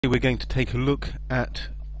We're going to take a look at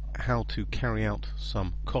how to carry out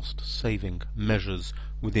some cost-saving measures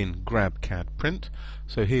within GrabCAD Print.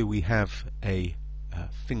 So here we have a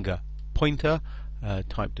finger pointer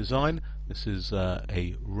type design. This is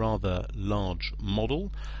a rather large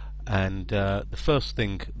model, and the first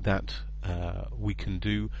thing that we can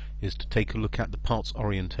do is to take a look at the part's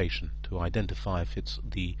orientation to identify if it's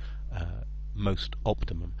the most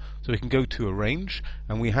optimum. So we can go to Arrange,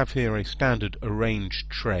 and we have here a standard Arrange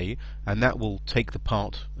tray, and that will take the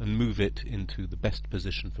part and move it into the best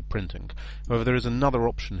position for printing. However, there is another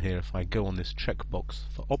option here. If I go on this checkbox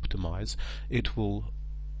for Optimize, it will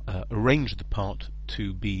arrange the part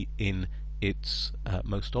to be in its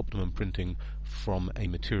most optimum printing from a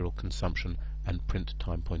material consumption and print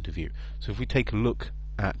time point of view. So if we take a look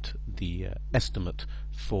at the estimate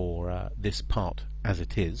for this part as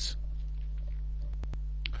it is,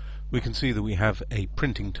 we can see that we have a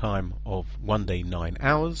printing time of 1 day 9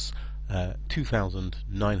 hours,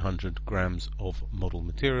 2,900 grams of model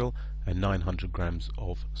material and 900 grams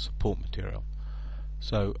of support material.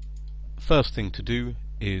 So first thing to do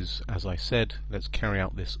is, as I said, let's carry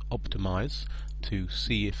out this optimize to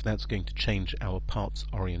see if that's going to change our part's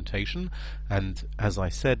orientation. And as I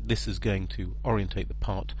said, this is going to orientate the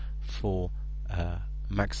part for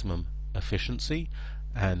maximum efficiency.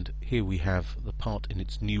 And here we have the part in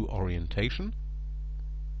its new orientation.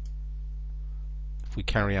 If we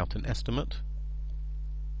carry out an estimate,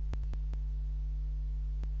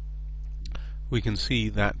 we can see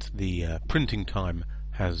that the printing time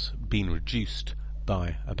has been reduced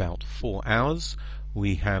by about 4 hours.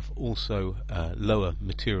 We have also lower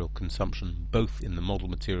material consumption both in the model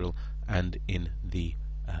material and in the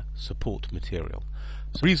support material.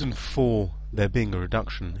 So the reason for there being a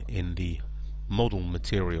reduction in the model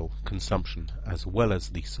material consumption as well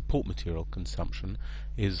as the support material consumption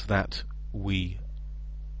is that we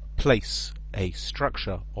place a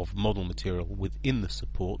structure of model material within the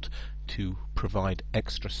support to provide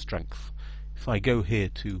extra strength. If I go here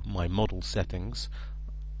to my model settings,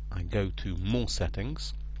 I go to more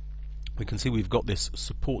settings, we can see we've got this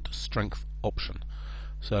support strength option.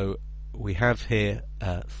 So we have here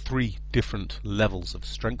 3 different levels of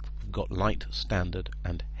strength. We've got light, standard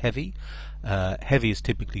and heavy. Heavy is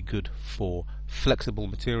typically good for flexible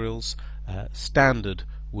materials. Standard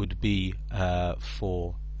would be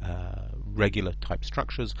for regular type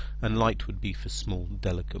structures, and light would be for small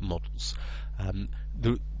delicate models.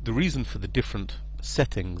 The reason for the different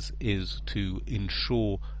settings is to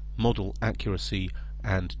ensure model accuracy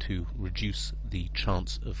and to reduce the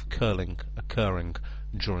chance of curling occurring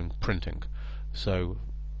during printing. So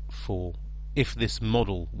if this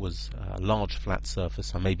model was a large flat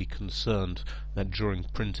surface, I may be concerned that during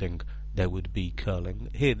printing there would be curling.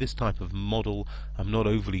 Here, this type of model, I'm not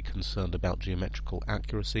overly concerned about geometrical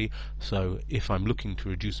accuracy, so if I'm looking to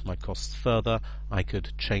reduce my costs further, I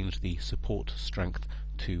could change the support strength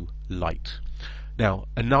to light. Now,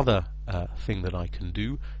 another thing that I can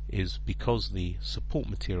do is, because the support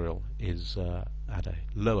material is at a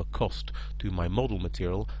lower cost to my model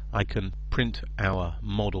material, I can print our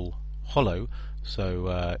model hollow,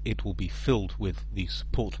 so it will be filled with the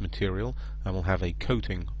support material and will have a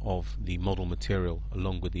coating of the model material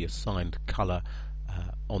along with the assigned color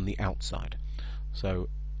on the outside. So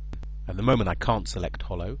at the moment I can't select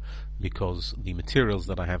hollow because the materials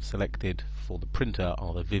that I have selected for the printer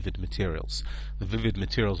are the vivid materials. The vivid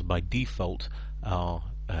materials by default are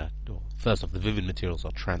first off, the vivid materials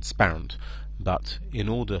are transparent, but in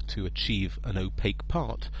order to achieve an opaque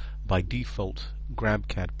part, by default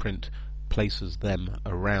GrabCAD Print places them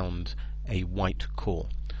around a white core.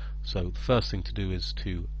 So the first thing to do is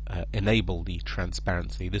to enable the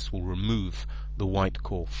transparency. This will remove the white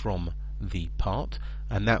core from the part,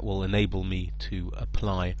 and that will enable me to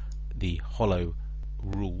apply the hollow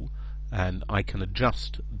rule, and I can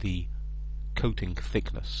adjust the coating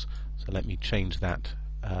thickness. So let me change that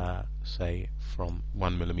say from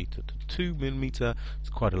 1mm to 2mm. It's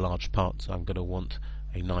quite a large part, so I'm going to want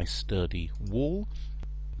a nice sturdy wall.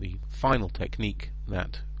 The final technique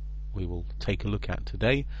that we will take a look at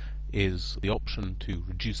today is the option to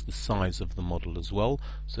reduce the size of the model as well,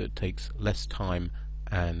 so it takes less time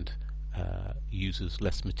and uses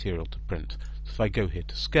less material to print. So if I go here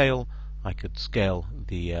to scale, I could scale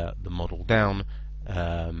the model down,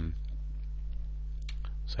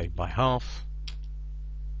 say by half,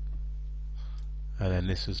 and then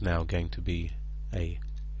this is now going to be a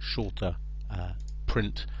shorter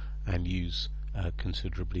print and use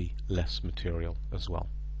considerably less material as well.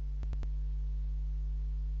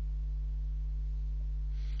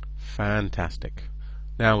 Fantastic.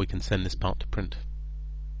 Now we can send this part to print.